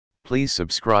Please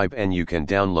subscribe and you can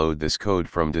download this code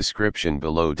from description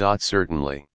below.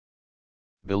 Certainly.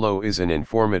 Below is an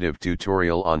informative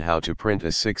tutorial on how to print a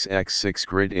 6x6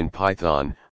 grid in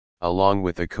Python, along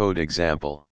with a code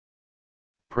example.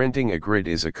 Printing a grid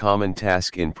is a common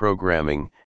task in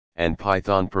programming, and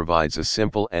Python provides a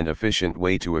simple and efficient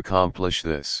way to accomplish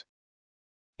this.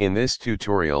 In this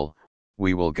tutorial,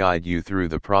 we will guide you through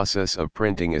the process of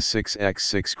printing a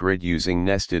 6x6 grid using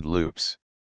nested loops.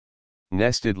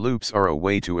 Nested loops are a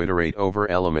way to iterate over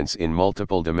elements in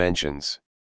multiple dimensions.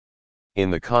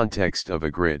 In the context of a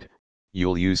grid,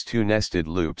 you'll use two nested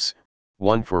loops,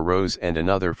 one for rows and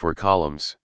another for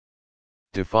columns.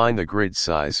 Define the grid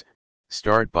size.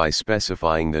 Start by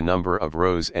specifying the number of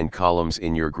rows and columns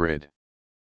in your grid.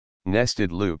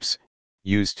 Nested loops,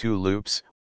 use two loops,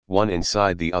 one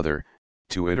inside the other,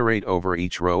 to iterate over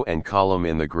each row and column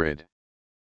in the grid.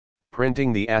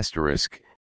 Printing the asterisk,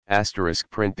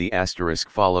 print the asterisk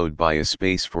followed by a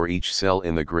space for each cell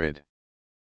in the grid.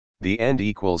 The end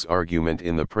equals argument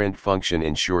in the print function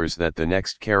ensures that the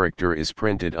next character is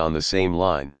printed on the same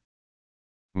line.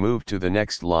 Move to the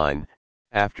next line.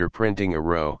 After printing a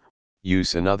row,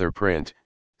 use another print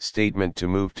statement to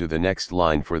move to the next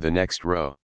line for the next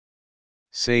row.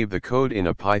 Save the code in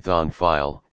a Python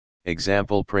file,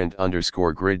 example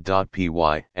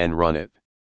print_grid.py, and run it.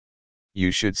 You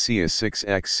should see a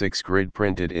 6x6 grid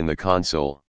printed in the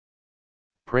console.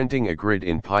 Printing a grid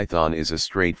in Python is a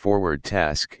straightforward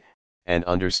task, and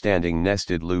understanding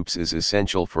nested loops is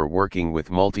essential for working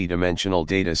with multi-dimensional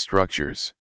data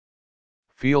structures.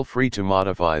 Feel free to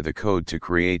modify the code to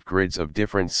create grids of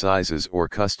different sizes or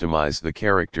customize the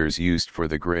characters used for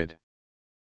the grid.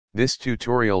 This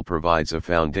tutorial provides a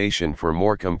foundation for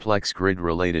more complex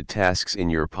grid-related tasks in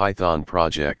your Python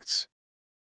projects.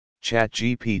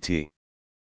 ChatGPT